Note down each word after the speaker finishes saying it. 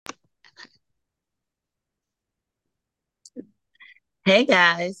Hey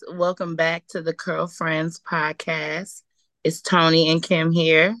guys, welcome back to the Curl Friends podcast. It's Tony and Kim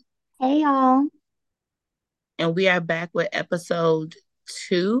here, Hey y'all. and we are back with episode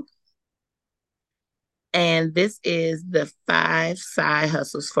two. And this is the five side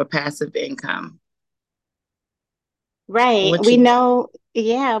hustles for passive income. Right. What We you know,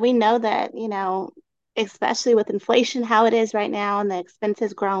 yeah, we know that, especially with inflation, how it is right now and the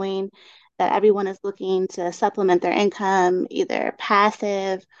expenses growing, that everyone is looking to supplement their income, either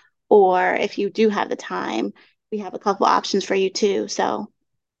passive or if you do have the time, we have a couple options for you too. So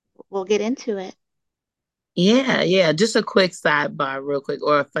we'll get into it. yeah. Just a quick sidebar, real quick,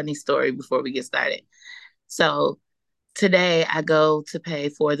 or a funny story before we get started. So today I go to pay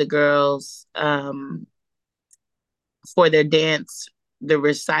for the girls for their dance, the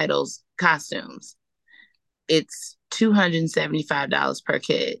recitals costumes. It's $275 per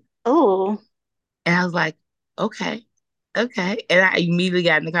kid. Oh, And I was like, okay, okay. And I immediately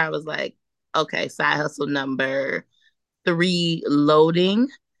got in the car. I was like, okay, side hustle number three loading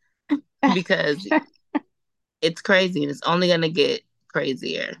because it's crazy and it's only going to get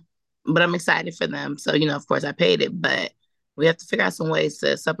crazier. But I'm excited for them. So, of course, I paid it, but we have to figure out some ways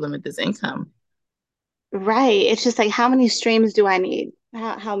to supplement this income. right. It's just like, how many streams do I need?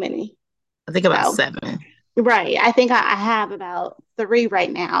 How many? I think about So, seven. right. I think I have about three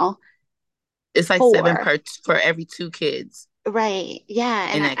right now. It's like seven Four. per for every two kids Right. Yeah.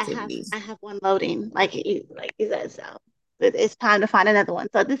 And in I have activities. I have one loading, like you said. So it's time to find another one.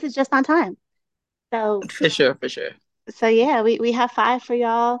 So this is just on time. So For sure, for sure. yeah, we have five for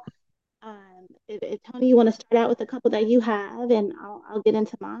y'all. If Tony, you want to start out with a couple that you have, and I'll get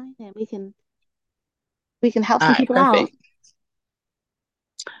into mine, and we can help All some right, people out. perfect.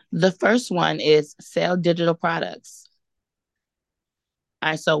 The first one is sell digital products. All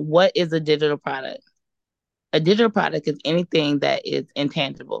right, so what is a digital product? A digital product is anything that is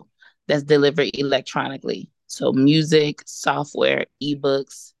intangible, that's delivered electronically. So music, software,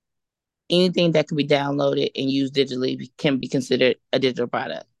 ebooks, anything that can be downloaded and used digitally can be considered a digital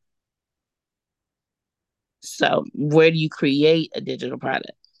product. So where do you create a digital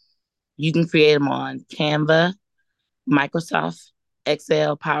product? You can create them on Canva, Microsoft,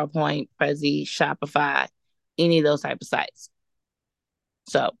 Excel, PowerPoint, Prezi, Shopify, any of those type of sites.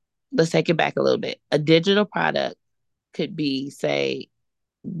 So let's take it back a little bit. A digital product could be, say,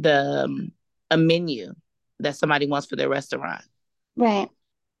 the a menu that somebody wants for their restaurant. Right.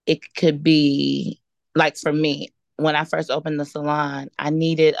 It could be like for me, when I first opened the salon, I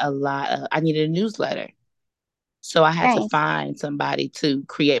needed a newsletter. So I had to Nice. find somebody to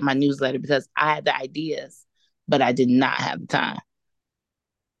create my newsletter because I had the ideas, but I did not have the time.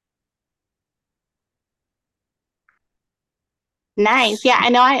 Nice. Yeah, I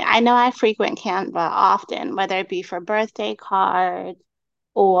know I frequent Canva often, whether it be for birthday cards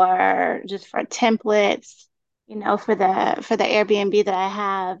or just for templates, for the Airbnb that I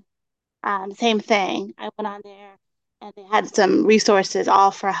have. Same thing. I went on there and they had some resources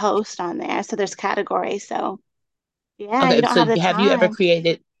all for host on there. So there's categories. So yeah, you Okay, don't so have the have you ever time.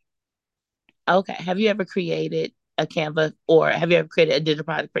 created have you ever created a Canva or have you ever created a digital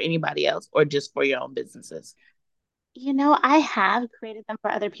product for anybody else or just for your own businesses? I have created them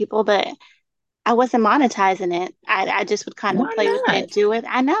for other people, but I wasn't monetizing it. I just would kind of Why play with not? it, do it.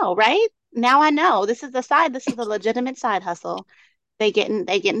 I know, right? Now I know. This is a legitimate side hustle. They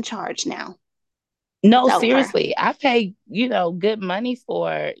getting charged now. It's No, over. seriously. I pay, good money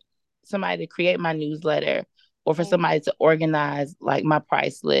for somebody to create my newsletter or for Right. somebody to organize like my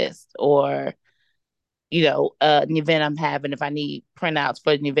price list or, an event I'm having if I need printouts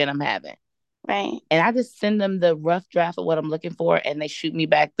for an event I'm having. Right. And I just send them the rough draft of what I'm looking for and they shoot me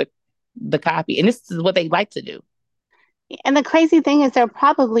back the copy. And this is what they like to do. And the crazy thing is they're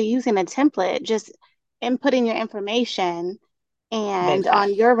probably using a template, just inputting your information, and Baby.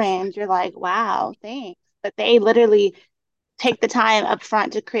 on your end, you're like, wow, thanks. But they literally take the time up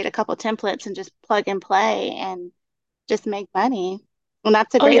front to create a couple templates and just plug and play and just make money. And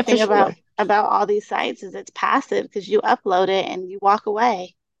that's the Oh yeah, great for thing sure. about all these sites is it's passive because you upload it and you walk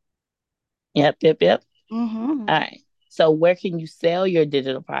away. Yep. All Hmm. right. So where can you sell your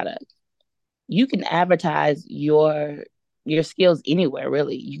digital product? You can advertise your skills anywhere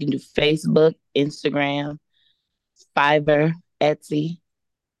really. You can do Facebook, Instagram, Fiverr, Etsy.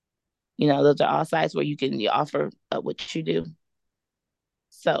 Those are all sites where you offer what you do.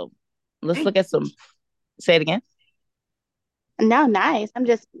 So let's look at some. Say it again. No, nice.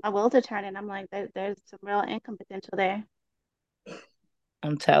 My wheels are turning. I'm like, there's some real income potential there.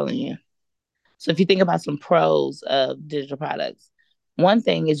 I'm telling you. So if you think about some pros of digital products, one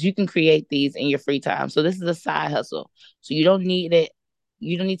thing is you can create these in your free time. So this is a side hustle. So you don't need it.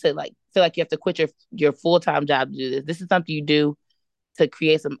 You don't need to like feel like you have to quit your full time job to do this. This is something you do to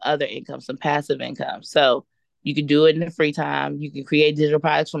create some other income, some passive income. So you can do it in the free time. You can create digital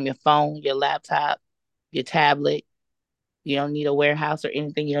products from your phone, your laptop, your tablet. You don't need a warehouse or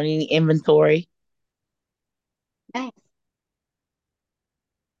anything. You don't need any inventory. Nice.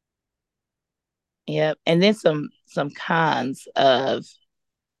 Yep. And then some cons of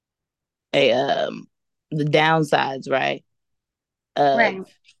a the downsides, right? Of Right.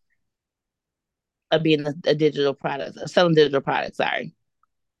 being a digital product, of selling digital products, sorry.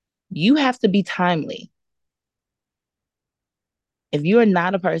 You have to be timely. If you are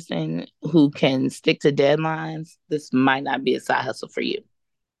not a person who can stick to deadlines, this might not be a side hustle for you.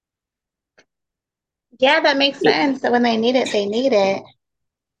 Yeah, that makes Yeah. sense. So when they need it, they need it.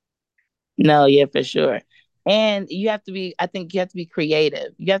 No, yeah, for sure. And you have to be, I think you have to be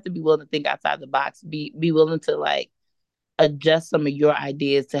creative. You have to be willing to think outside the box. Be willing to like adjust some of your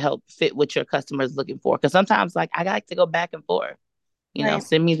ideas to help fit what your customer is looking for. Because sometimes like I like to go back and forth. Right.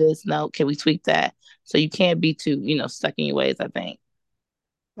 Send me this. No, can we tweak that? So you can't be too, stuck in your ways, I think.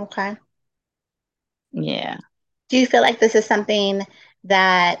 Okay. Yeah. Do you feel like this is something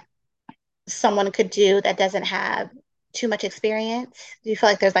that someone could do that doesn't have too much experience? Do you feel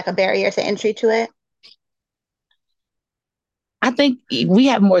like there's like a barrier to entry to it? I think we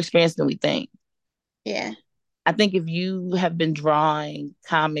have more experience than we think. Yeah. I think if you have been drawing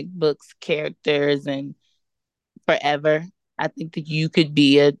comic books, characters, and forever, I think that you could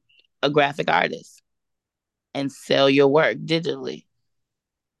be a graphic artist and sell your work digitally.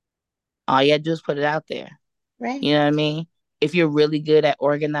 All you have to do is put it out there. Right. You know what I mean? If you're really good at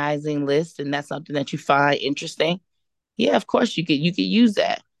organizing lists and that's something that you find interesting, yeah, of course you could use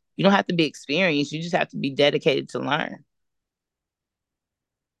that. You don't have to be experienced. You just have to be dedicated to learn.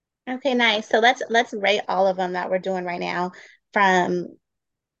 Okay, nice. So let's rate all of them that we're doing right now from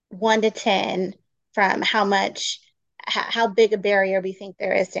 1 to 10, from how big a barrier we think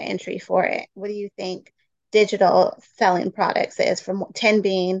there is to entry for it. What do you think digital selling products is? From 10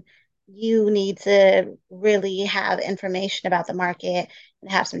 being you need to really have information about the market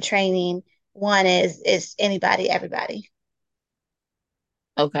and have some training. One is anybody, everybody.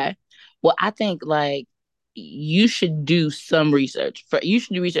 Okay. Well, I think like you should do some research for you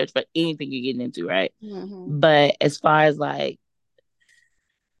should do research for anything you're getting into, right? Hmm. But as far as like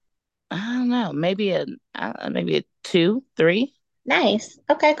I don't know, maybe a two, three, Nice.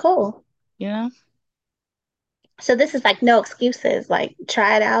 Okay, cool. you know? So this is like no excuses. Like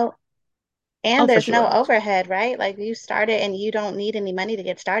try it out. And Oh, for there's no sure. overhead, right? Like you start it and you don't need any money to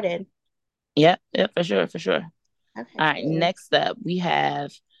get started. Yep, for sure, for sure. Okay, All right, cool. next up we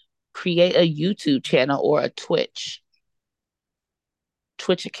have create a YouTube channel or a Twitch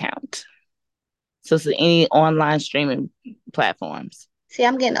account. So it's any online streaming platforms. See,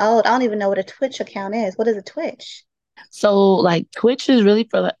 I'm getting old. I don't even know what a Twitch account is. What is a Twitch? So like Twitch is really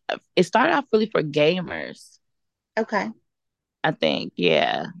for it started off really for gamers. Okay. I think,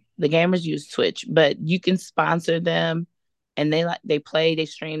 yeah. The gamers use Twitch, but you can sponsor them and they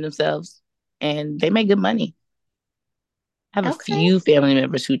stream themselves and they make good money. I have a Okay. few family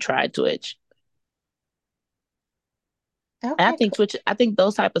members who tried Twitch. And Okay, cool. I think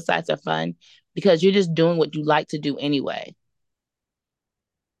those type of sites are fun because you're just doing what you like to do anyway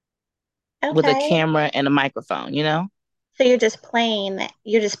with a Okay. camera and a microphone, you know? So you're just playing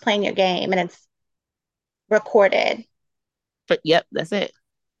your game and it's recorded. But yep, that's it.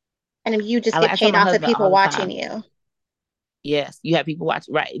 And then you just I get like I tell paid my off of husband people all the watching time. you. Yes, you have people watch,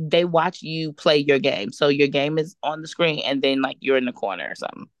 right? They watch you play your game. So your game is on the screen and then like you're in the corner or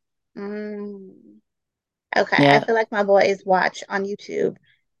something. Mm. Okay. I Yeah. feel like my boys watch on YouTube.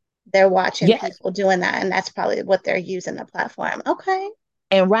 They're watching Yeah. people doing that, and that's probably what they're using the platform. Okay.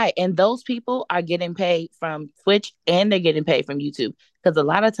 And right. And those people are getting paid from Twitch and they're getting paid from YouTube because a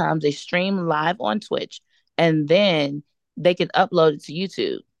lot of times they stream live on Twitch and then they can upload it to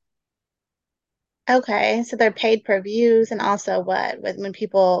YouTube. Okay, so they're paid per views and also what with when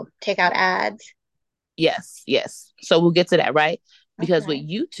people take out ads. Yes, yes. So we'll get to that, right? Because with Okay.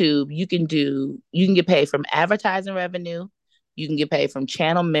 YouTube, you can get paid from advertising revenue, you can get paid from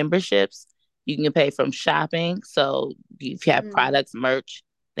channel memberships, you can get paid from shopping. So if you have Mm, products, merch,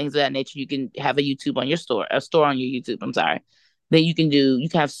 things of that nature, you can have a store on your YouTube. I'm sorry. Then you can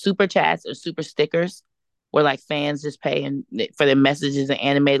have super chats or super stickers where like fans just pay for their messages and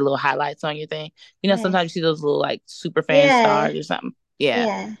animate little highlights on your thing. Sometimes nice. you see those little like super fan Yeah, stars or something. Yeah.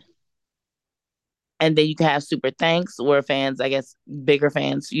 yeah. And then you can have super thanks where fans, I guess bigger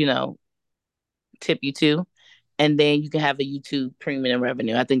fans, tip you too. and then you can have a YouTube premium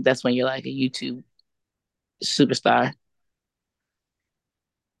revenue. I think that's when you're like a YouTube superstar.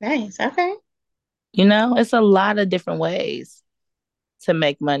 Nice. Okay. It's a lot of different ways to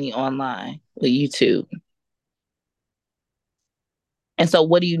make money online with YouTube. And so,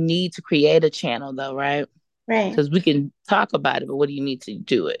 what do you need to create a channel, though, right? Right. Because we can talk about it, but what do you need to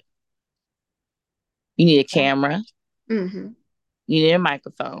do it? You need a Right. camera, Mm-hmm. you need a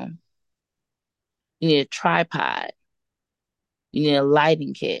microphone, you need a tripod, you need a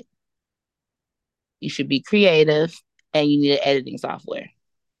lighting kit, you should be creative, and you need an editing software.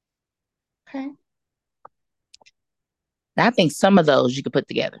 Okay. Now, I think some of those you could put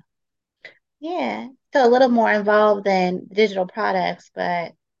together. Yeah. So a little more involved than digital products,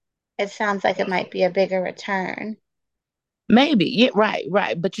 but it sounds like it might be a bigger return. Maybe, yeah, right,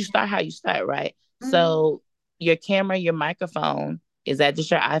 right. But you start how you start, right? Hmm. So, your camera, your microphone, is that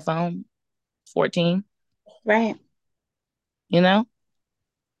just your iPhone 14? Right. You know,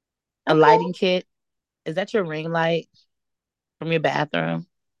 a Okay. lighting kit, is that your ring light from your bathroom?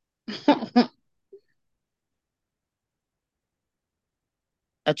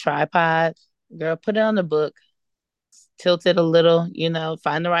 A tripod, girl, put it on the book, tilt it a little,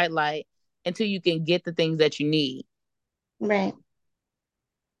 find the right light until you can get the things that you need. Right.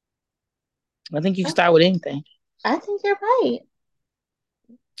 I think you can Oh, start with anything. I think you're right.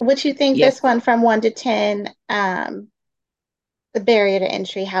 Would you think this Yes, one from 1 to 10, the barrier to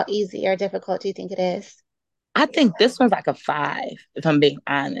entry, how easy or difficult do you think it is? I think this one's like a 5, if I'm being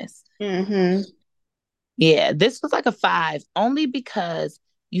honest. Mm-hmm. Yeah, this was like a 5, only because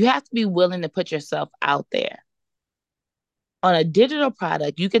you have to be willing to put yourself out there. On a digital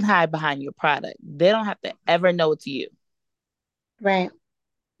product, you can hide behind your product. They don't have to ever know it's you. Right.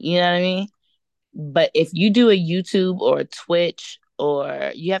 You know what I mean? But if you do a YouTube or a Twitch,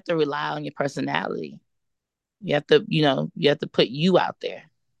 or you have to rely on your personality. You have to put you out there.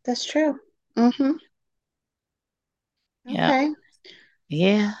 That's true. Mm-hmm. Yeah. Okay.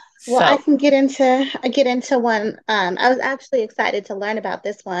 Yeah. Well, I So, can get into one. I was actually excited to learn about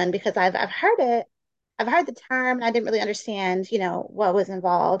this one because I've heard it. I've heard the term and I didn't really understand, what was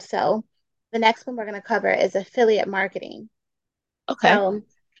involved. So the next one we're going to cover is affiliate marketing. okay. So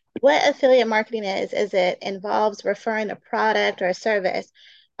what affiliate marketing is it involves referring a product or a service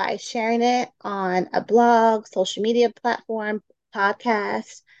by sharing it on a blog, social media platform,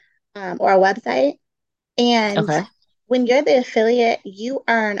 podcast, or a website. And Okay. when you're the affiliate, you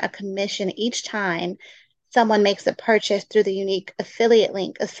earn a commission each time someone makes a purchase through the unique affiliate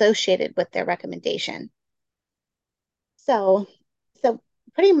link associated with their recommendation. So, so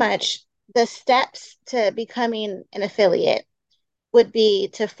pretty much the steps to becoming an affiliate would be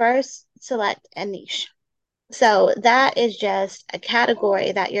to first select a niche. So that is just a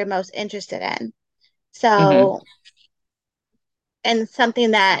category that you're most interested in. Mm-hmm. So, and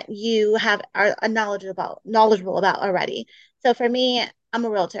something that you are knowledgeable about already. So for me, I'm a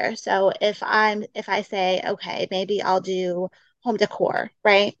realtor. So if I say, okay, maybe I'll do home decor,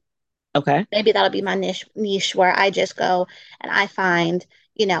 right? Okay. Maybe that'll be my niche where I just go and I find,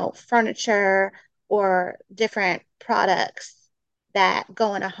 furniture or different products that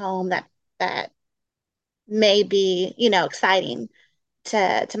go in a home that may be, exciting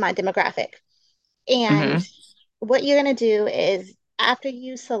to my demographic. And Mm-hmm. what you're going to do is after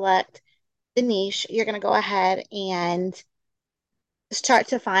you select the niche, you're going to go ahead and start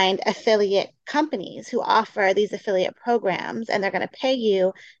to find affiliate companies who offer these affiliate programs, and they're going to pay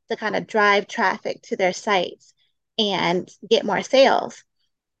you to kind of drive traffic to their sites and get more sales.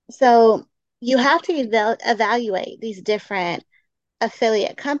 So you have to evaluate these different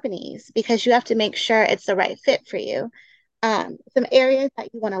affiliate companies because you have to make sure it's the right fit for you. Some areas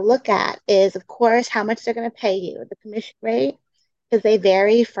that you want to look at is, of course, how much they're going to pay you, the commission rate, because they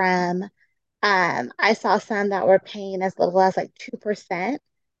vary from, I saw some that were paying as little as like 2%.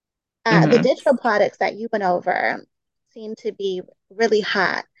 The Mm-hmm. digital products that you went over seem to be really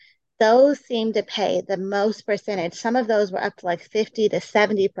hot. Those seem to pay the most percentage. Some of those were up to like 50 to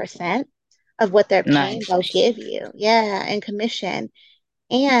 70% of what they're paying, Nice. they'll give you. Yeah, in commission.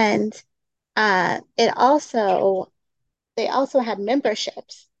 And it also they also had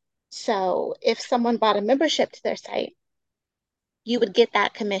memberships. So if someone bought a membership to their site, you would get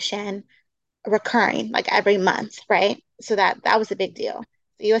that commission recurring like every month, right? So that was a big deal.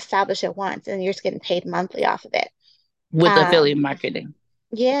 So you establish it once and you're just getting paid monthly off of it. With affiliate Um, marketing.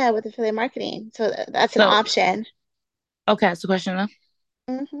 yeah, with affiliate marketing. So that's an So, option. okay, that's the question though.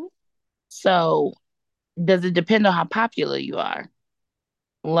 Hmm. So, does it depend on how popular you are?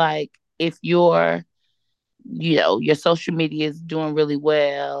 Like, if your social media is doing really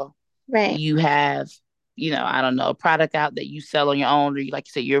well, Right. you have, I don't know, a product out that you sell on your own, or you, like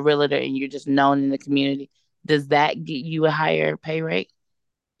you said, you're a realtor and you're just known in the community, does that get you a higher pay rate?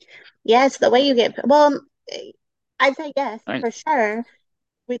 Yes, the way you get, well, I'd say yes, Or, for sure,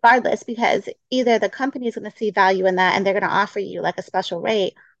 regardless, because either the company is going to see value in that and they're going to offer you like a special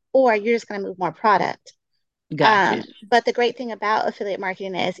rate, or you're just going to move more product. got you. But the great thing about affiliate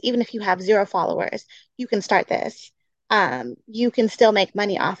marketing is even if you have zero followers, you can start this. You can still make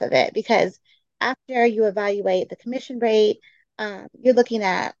money off of it because after you evaluate the commission rate, you're looking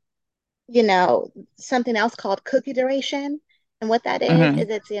at, something else called cookie duration. And what that is Hmm.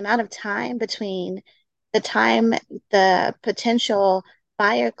 it's the amount of time between the time the potential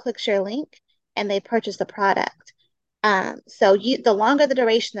buyer clicks your link and they purchase the product. So the longer the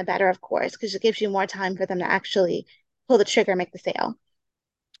duration, the better, of course, because it gives you more time for them to actually pull the trigger and make the sale.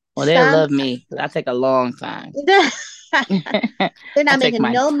 Well, they'll Some love me 'cause I take a long time. they're I not take making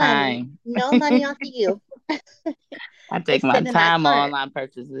my no money, time. no money off of you. I take It's my sitting in that time on cart. online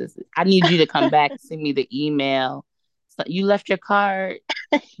purchases. I need you to come back and send me the email. So you left your card,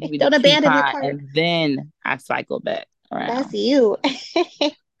 give me the Don't abandon your coupon, cart. and then I cycle back That's around. you.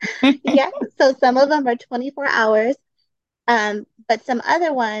 Yeah. So some of them are 24 hours. But some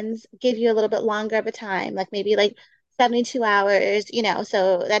other ones give you a little bit longer of a time, like maybe like 72 hours,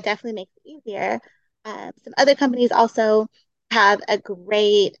 so that definitely makes it easier. Some other companies also have a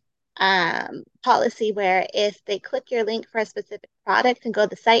great policy where if they click your link for a specific product and go to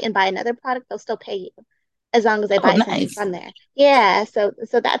the site and buy another product, they'll still pay you as long as they Oh, buy something nice. from there. Yeah, so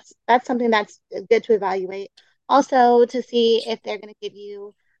that's something that's good to evaluate. Also to see if they're going to give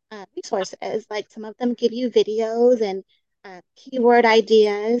you resources, like some of them give you videos and keyword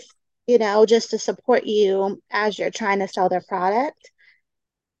ideas, just to support you as you're trying to sell their product.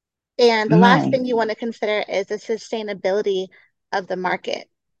 And the last thing Nice. you want to consider is the sustainability of the market.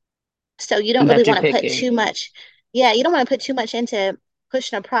 So you don't really That you're want to put picking. too much, yeah, you don't want to put too much into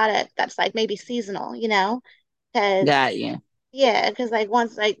pushing a product that's like maybe seasonal, because Got you. yeah, because like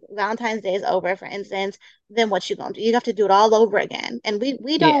once like Valentine's Day is over, for instance, then what you gonna do? You have to do it all over again. And we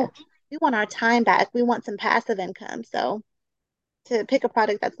Yeah. don't we want our time back. We want some passive income. So to pick a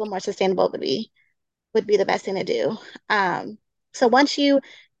product that's a little more sustainable would be the best thing to do. Um, so once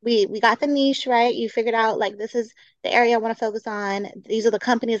we got the niche right, you figured out like this is the area I want to focus on. These are the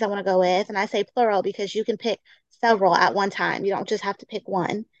companies I want to go with, and I say plural because you can pick several at one time. You don't just have to pick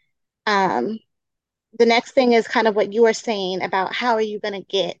one. Um, the next thing is kind of what you were saying about how are you going to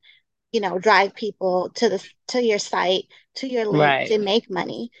get, drive people to your site, to your link Right. to make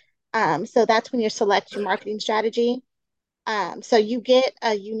money. So that's when you select your marketing strategy. So you get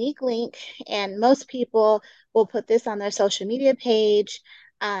a unique link, and most people will put this on their social media page.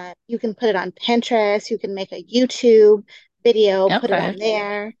 You can put it on Pinterest. You can make a YouTube video, put it Okay. on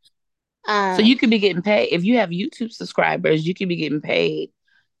there. So you Um, could be getting paid if you have YouTube subscribers. You could be getting paid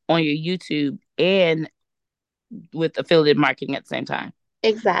on your YouTube and with affiliate marketing at the same time.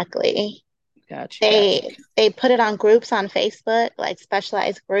 exactly. Got you. Got you. They put it on groups on Facebook, like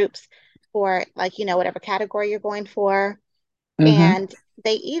specialized groups for like, whatever category you're going for. Mm-hmm. And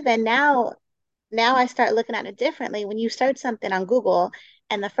they even now I start looking at it differently. When you search something on Google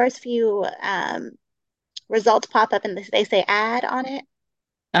and the first few results pop up and they say ad on it,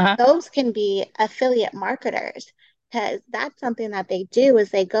 Uh-huh. those can be affiliate marketers because that's something that they do is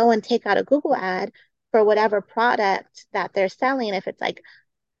they go and take out a Google ad for whatever product that they're selling. If it's like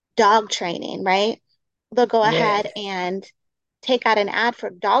dog training, right? They'll go Yeah. ahead and take out an ad for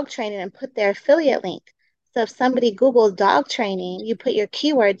dog training and put their affiliate link. So if somebody Googles dog training, you put your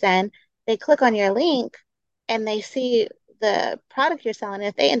keywords in, they click on your link and they see the product you're selling.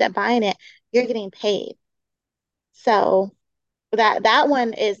 If they end up buying it, you're getting paid. So that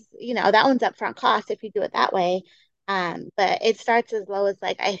one is, that one's upfront cost if you do it that way. But it starts as low as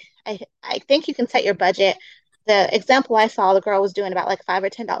like I think you can set your budget. The example I saw, the girl was doing about like $5 or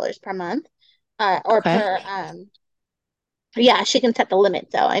 $10 per month, or Okay. per yeah, she can set the limit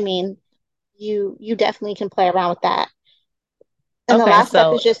though. I mean, you definitely can play around with that. And the Okay. last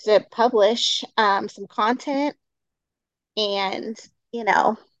step is So just to publish some content and you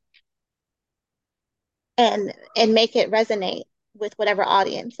know and make it resonate with whatever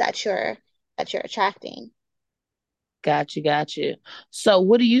audience that you're attracting. got you. Got you. So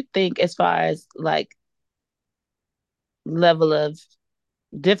what do you think as far as like level of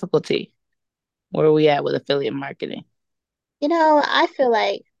difficulty? Where are we at with affiliate marketing? I feel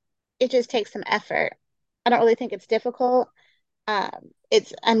like it just takes some effort. I don't really think it's difficult. I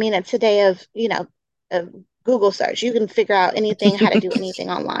mean, it's a day of Google search. You can figure out anything, how to do anything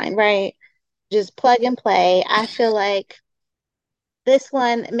online, right? Just plug and play. I feel like This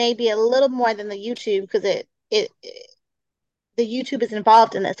one may be a little more than the YouTube because the YouTube is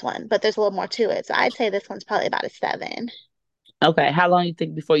involved in this one, but there's a little more to it. So I'd say this one's probably about a 7. Okay, how long you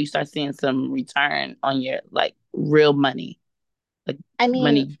think before you start seeing some return on your like real money, like I mean,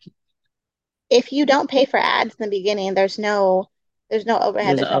 money? if you don't pay for ads in the beginning, there's no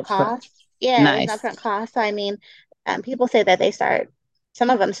overhead, There's an there's no upfront. cost. Yeah, there's no Nice. upfront cost. So I mean, people say that some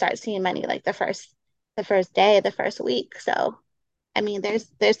of them start seeing money like the first day, the first week. So I mean, there's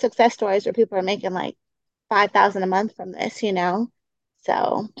success stories where people are making like 5,000 a month from this, you know.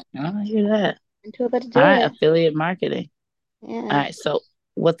 So I hear that. into it, but to All do right, it. affiliate marketing. All Yeah. right, so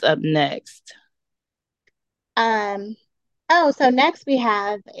what's up next? Um. Oh, so next we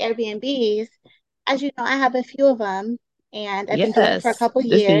have Airbnbs. As you know, I have a few of them, and I've been doing it for a Yes, couple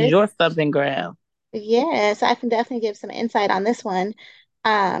this is years. your thumping ground. Yeah, so I can definitely give some insight on this one.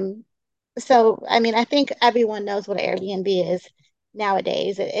 Um, so I mean, I think everyone knows what Airbnb is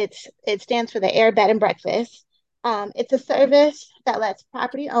nowadays. It stands for the Air Bed and Breakfast. It's a service that lets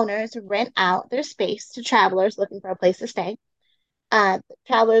property owners rent out their space to travelers looking for a place to stay.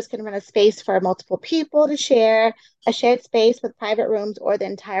 Travelers can rent a space for multiple people to share, a shared space with private rooms, or the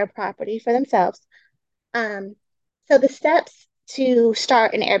entire property for themselves. Um, so the steps to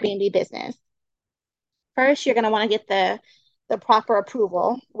start an Airbnb business. First, you're going to want to get the proper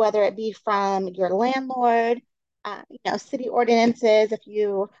approval, whether it be from your landlord, city ordinances. If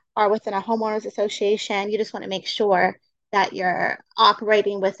you are within a homeowners association, you just want to make sure that you're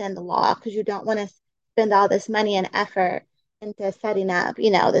operating within the law because you don't want to spend all this money and effort into setting up,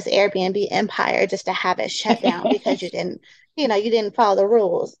 this Airbnb empire just to have it shut down because you didn't follow the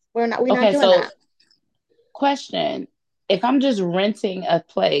rules. We're not Okay, doing so that. question. If I'm just renting a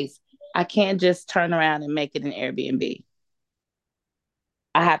place, I can't just turn around and make it an Airbnb.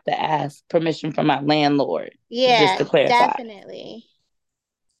 I have to ask permission from my landlord, just Yeah, to clarify. definitely.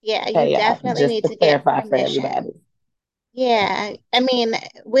 Yeah, you Okay, y'all, definitely just need to to get clarify for permission. everybody. Yeah, I mean,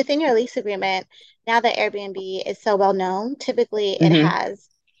 within your lease agreement, now that Airbnb is so well known, typically it Hmm. has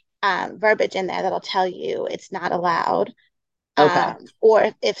verbiage in there that'll tell you it's not allowed, Okay.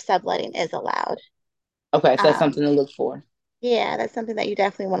 or if subletting is allowed. Okay, so that's Um, something to look for. yeah, that's something that you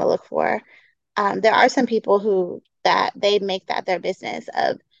definitely want to look for. There are some people who that they make that their business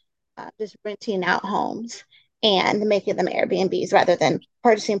of just renting out homes and making them Airbnbs rather than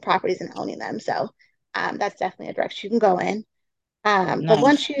purchasing properties and owning them. So that's definitely a direction you can go in. But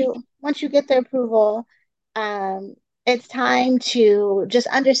Nice. once you get the approval, it's time to just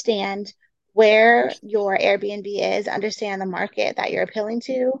understand where your Airbnb is, understand the market that you're appealing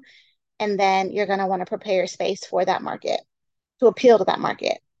to, and then you're going to want to prepare your space for that market to appeal to that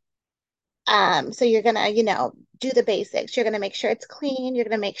market. So you're gonna, do the basics. You're gonna make sure it's clean. You're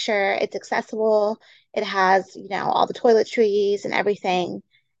gonna make sure it's accessible. It has, all the toiletries and everything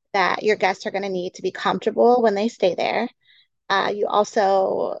that your guests are gonna need to be comfortable when they stay there. You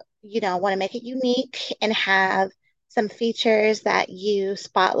also, want to make it unique and have some features that you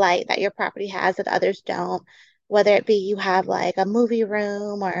spotlight that your property has that others don't. Whether it be you have like a movie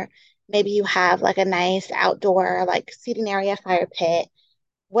room or maybe you have like a nice outdoor like seating area, fire pit,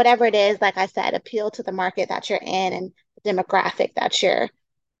 whatever it is, like I said, appeal to the market that you're in and the demographic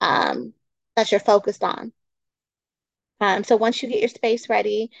um, that you're focused on. So once you get your space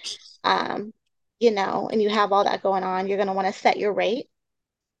ready, um, and you have all that going on, you're going to want to set your rate.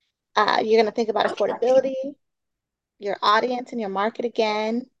 You're going to think about affordability, your audience, and your market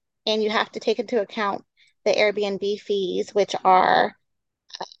again, and you have to take into account the Airbnb fees, which are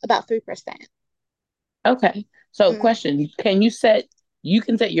about 3%. Okay. So Mm, question, you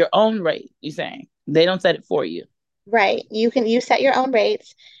can set your own rate, you saying. They don't set it for you. right. You set your own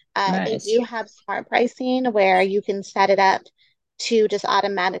rates. They Nice. do have smart pricing where you can set it up to just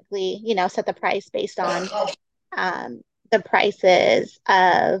automatically, set the price based on um, the prices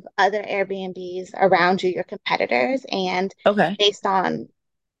of other Airbnbs around you, your competitors, and Okay. based on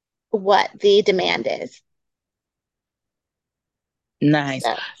what the demand is. Nice.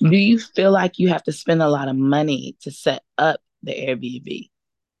 So, Do you feel like you have to spend a lot of money to set up the Airbnb?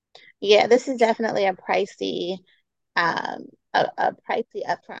 yeah, this is definitely a pricey upfront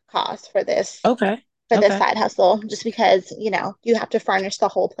cost Okay. for this Okay. side hustle, just because, you have to furnish the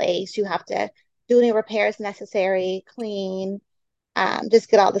whole place, you have to do any repairs necessary, clean, just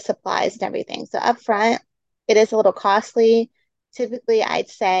get all the supplies and everything. So upfront, it is a little costly. Typically, I'd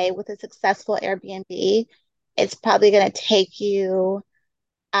say with a successful Airbnb, it's probably going to take you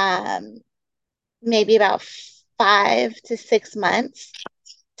um, maybe about 5 to 6 months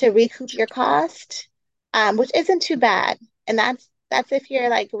to recoup your cost, which isn't too bad. And that's if you're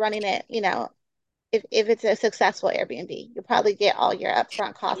like running it, if it's a successful Airbnb. You'll probably get all your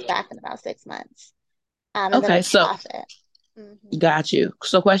upfront costs back in about 6 months. And then Okay, it's so profit. Hmm. got you.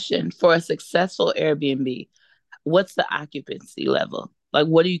 So question for a successful Airbnb, what's the occupancy level? Like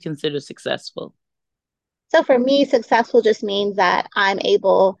what do you consider successful? So for me, successful just means that I'm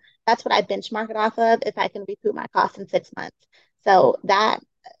able, that's what I benchmark it off of if I can recoup my costs in 6 months. So that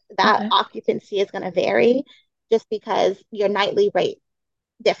Okay. occupancy is going to vary just because your nightly rate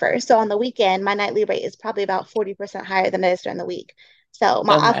differs. So on the weekend, my nightly rate is probably about 40% higher than it is during the week. So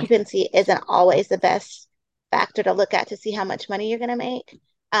my Okay. occupancy isn't always the best factor to look at to see how much money you're going to make.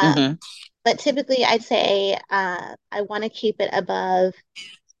 Um, Mm-hmm. but typically, I'd say I want to keep it above,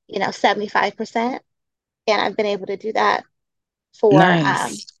 75%. And I've been able to do that for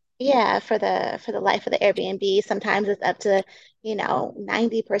Nice. yeah, for the life of the Airbnb. Sometimes it's up to,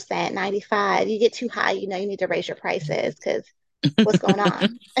 90%, 95. You get too high, you need to raise your prices because what's going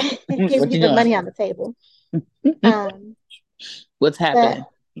on? You're What you leaving doing? money on the table. Um, What's but happening?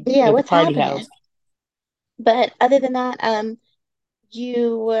 yeah, You're the what's party house. happening? But other than that,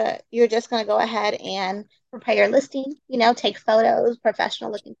 you're just gonna go ahead and prepare your listing, take photos,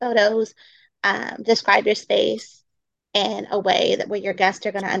 professional looking photos, describe your space in a way that where your guests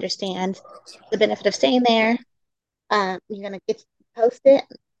are gonna understand the benefit of staying there. You're gonna post it,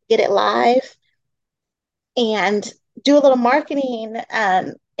 get it live, and do a little marketing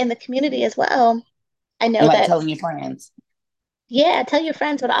in the community as well. I know Like that, telling your friends. yeah, tell your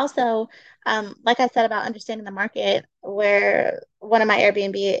friends, but also, like I said about understanding the market, where one of my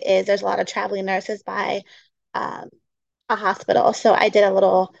Airbnb is, there's a lot of traveling nurses by um, a hospital. So I did a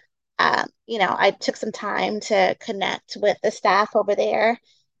little, I took some time to connect with the staff over there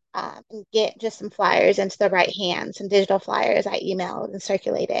and get just some flyers into the right hands, some digital flyers I emailed and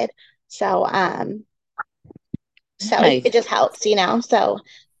circulated. So, so it Nice. just helps. So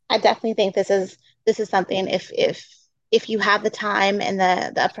I definitely think this is something if you have the time and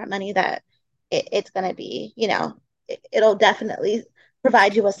the upfront money that it's going to be, it'll definitely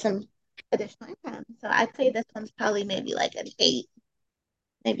provide you with some additional income. So I'd say this one's probably maybe like an 8,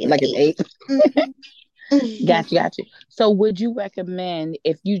 maybe an Like an 8. eight. Mhm. Got you. So would you recommend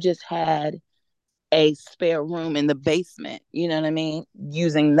if you just had a spare room in the basement, you know what I mean?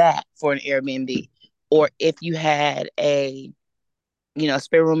 Using that for an Airbnb. Or if you had a,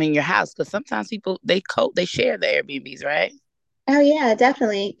 spare room in your house. Because sometimes people they share the Airbnbs, right? Oh yeah,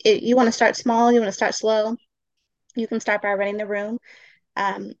 definitely. You want to start small, you want to start slow. You can start by renting the room.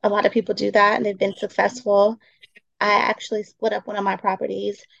 A lot of people do that and they've been successful. I actually split up one of my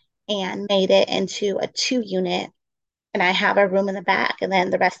properties and made it into a 2 unit, and I have a room in the back and then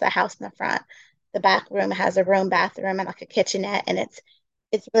the rest of the house in the front. The back room has a room, bathroom, and like a kitchenette, and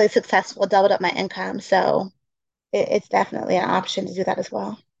it's really successful, doubled up my income. So it's definitely an option to do that as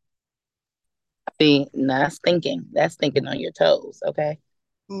well. See, now that's thinking. That's thinking on your toes, okay?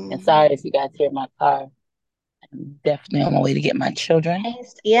 And Hmm. sorry if you guys hear my car. I'm definitely on my way to get my children,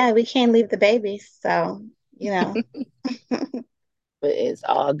 Yeah, we can't leave the babies, so you know, but it's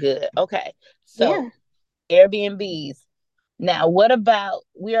all good. Okay. So yeah. Airbnbs. Now, what about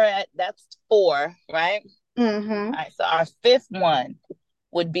we're at that's four, right? Hmm. All right. So our fifth one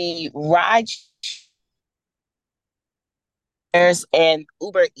would be ride shares and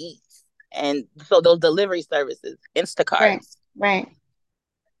Uber Eats. And so those delivery services, Instacart. Right, right.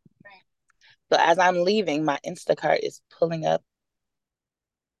 So as I'm leaving, my Instacart is pulling up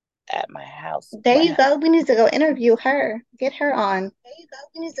at my house There right you now. go. We need to go interview her. Get her on.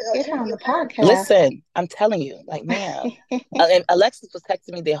 Get her on the podcast. Listen, I'm telling you, like, man. And Alexis was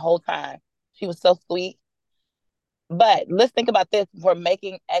texting me the whole time. She was so sweet. But let's think about this for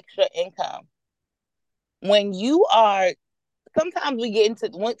making extra income. When you are, sometimes we get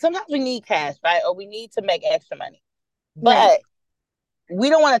sometimes we need cash, right? Or we need to make extra money. Right. But we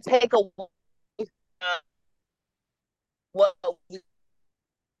don't want to take away what we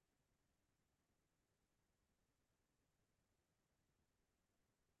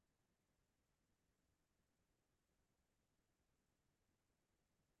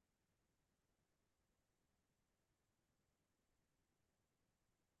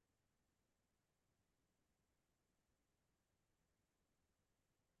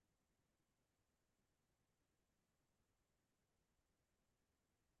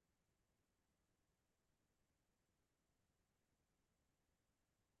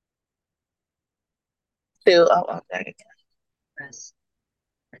do. Oh, okay.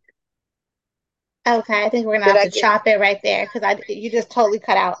 Okay, I think we're gonna Did have I to get? chop it right there because I you just totally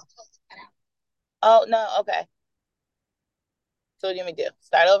cut out. Oh no. Okay. So what do you want me to do?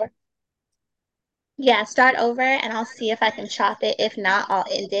 Start over? Yeah, start over and I'll see if I can chop it. If not, I'll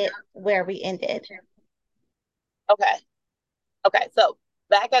end it where we ended. Okay. Okay. So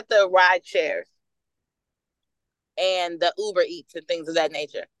back at the ride shares and the Uber Eats and things of that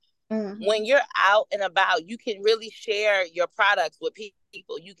nature. Hmm. When you're out and about, you can really share your products with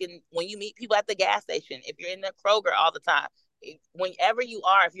people. You can, when you meet people at the gas station, if you're in the Kroger all the time, whenever you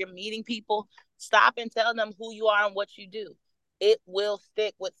are, if you're meeting people, stop and tell them who you are and what you do. It will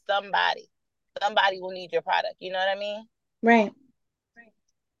stick with somebody. Somebody will need your product. You know what I mean? Right.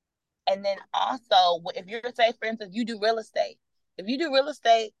 And then also, if you're, say, for instance, you do real estate. If you do real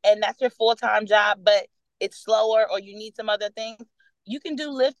estate and that's your full time job, but it's slower or you need some other things, you can do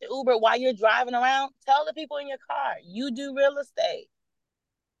Lyft or Uber while you're driving around. Tell the people in your car you do real estate.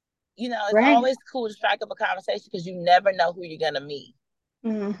 You know, it's Right. always cool to strike up a conversation because you never know who you're gonna meet.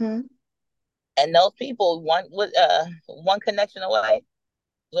 Hmm. And those people, one connection away.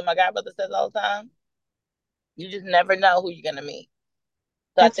 What my godbrother says all the time. You just never know who you're gonna meet.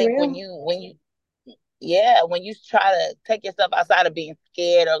 So I That's think real. when you yeah, when you try to take yourself outside of being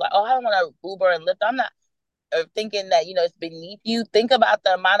scared or like, oh, I don't want to Uber and Lyft. I'm not or thinking that, it's beneath you. Think about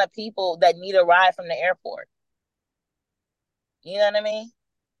the amount of people that need a ride from the airport. You know what I mean?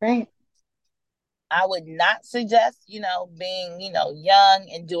 Right. I would not suggest, being, young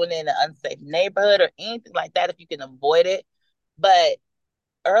and doing it in an unsafe neighborhood or anything like that if you can avoid it. But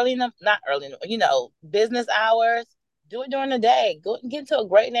early enough, not early enough, business hours, do it during the day. Go and get into a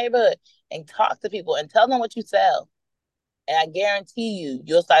great neighborhood and talk to people and tell them what you sell. And I guarantee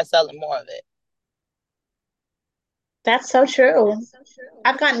you'll start selling more of it. That's so true.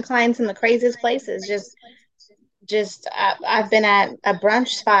 I've gotten clients in the craziest places. I've been at a brunch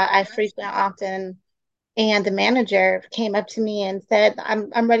spot I frequent often, and the manager came up to me and said,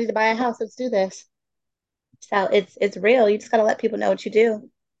 I'm ready to buy a house. Let's do this." So it's real. You just gotta let people know what you do.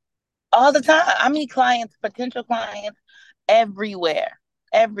 All the time. I meet clients, potential clients, everywhere,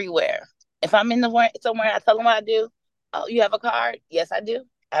 everywhere. If I'm in the somewhere, I tell them what I do. Oh, you have a card? Yes, I do.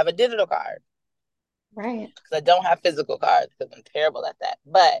 I have a digital card Right. because I don't have physical cards because I'm terrible at that.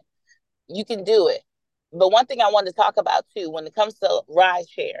 But you can do it. But one thing I wanted to talk about too, when it comes to ride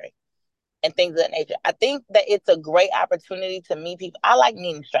sharing and things of that nature, I think that it's a great opportunity to meet people. I like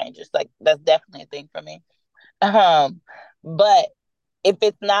meeting strangers. Like that's definitely a thing for me. But if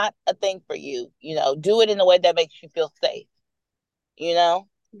it's not a thing for you, do it in a way that makes you feel safe. You know,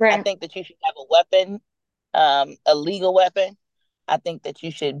 I Right. think that you should have a weapon, a legal weapon. I think that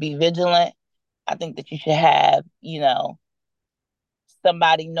you should be vigilant. I think that you should have,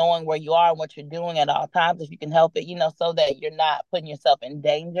 somebody knowing where you are and what you're doing at all times if you can help it, so that you're not putting yourself in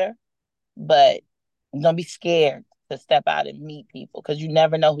danger. But don't be scared to step out and meet people because you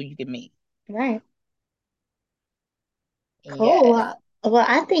never know who you can meet. Right. Cool. Yes. Well,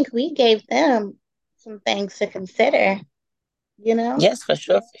 I think we gave them some things to consider, you know? Yes, for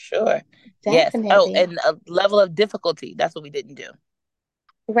sure, for sure. Yes. Oh, Definitely. and a level of difficulty. That's what we didn't do.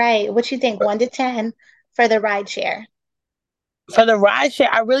 Right. What you think? 1 to 10 for the ride share. For the ride share,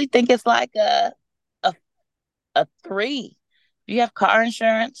 I really think it's like a a three. If you have car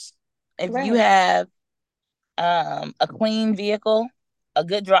insurance, if you Right. have a clean vehicle, a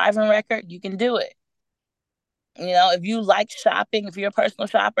good driving record, you can do it. If you like shopping, if you're a personal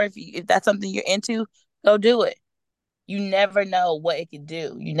shopper, if that's something you're into, go do it. You never know what it can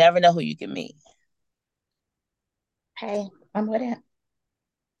do. You never know who you can meet. Hey, I'm with it.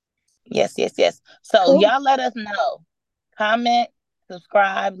 Yes, yes, yes. So Cool. y'all let us know. Comment,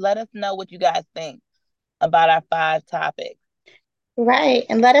 subscribe. Let us know what you guys think about our 5 topics. Right.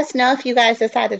 And let us know if you guys decide to